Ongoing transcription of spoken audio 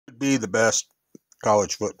be the best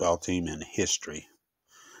college football team in history.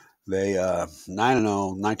 They 9-0,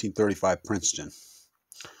 1935 Princeton.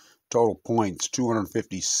 Total points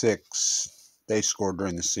 256. They scored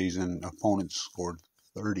during the season. Opponents scored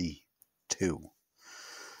 32.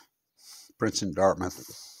 Princeton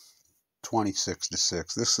Dartmouth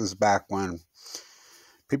 26-6. This is back when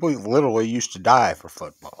people literally used to die for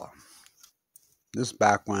football. This is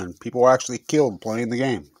back when people were actually killed playing the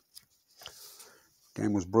game. The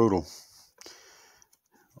game was brutal.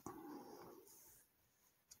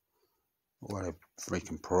 What a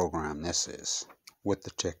freaking program this is. With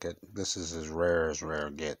the ticket. This is as rare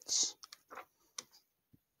gets.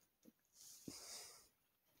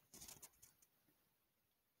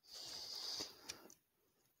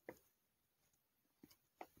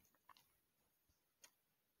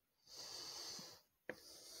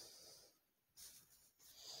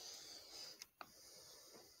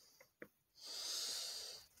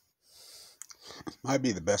 Might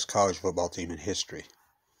be the best college football team in history.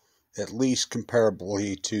 At least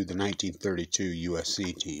comparably to the 1932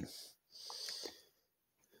 USC team.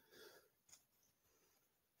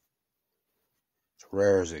 As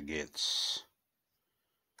rare as it gets.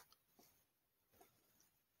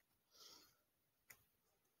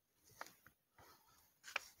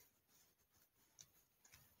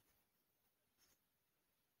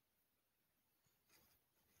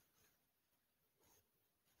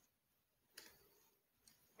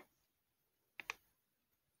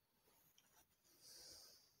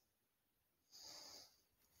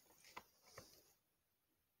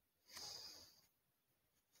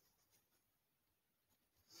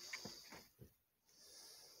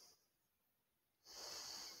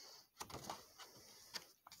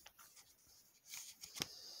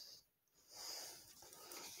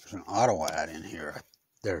 There's an auto ad in here.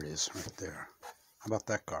 There it is, right there. How about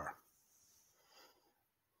that car?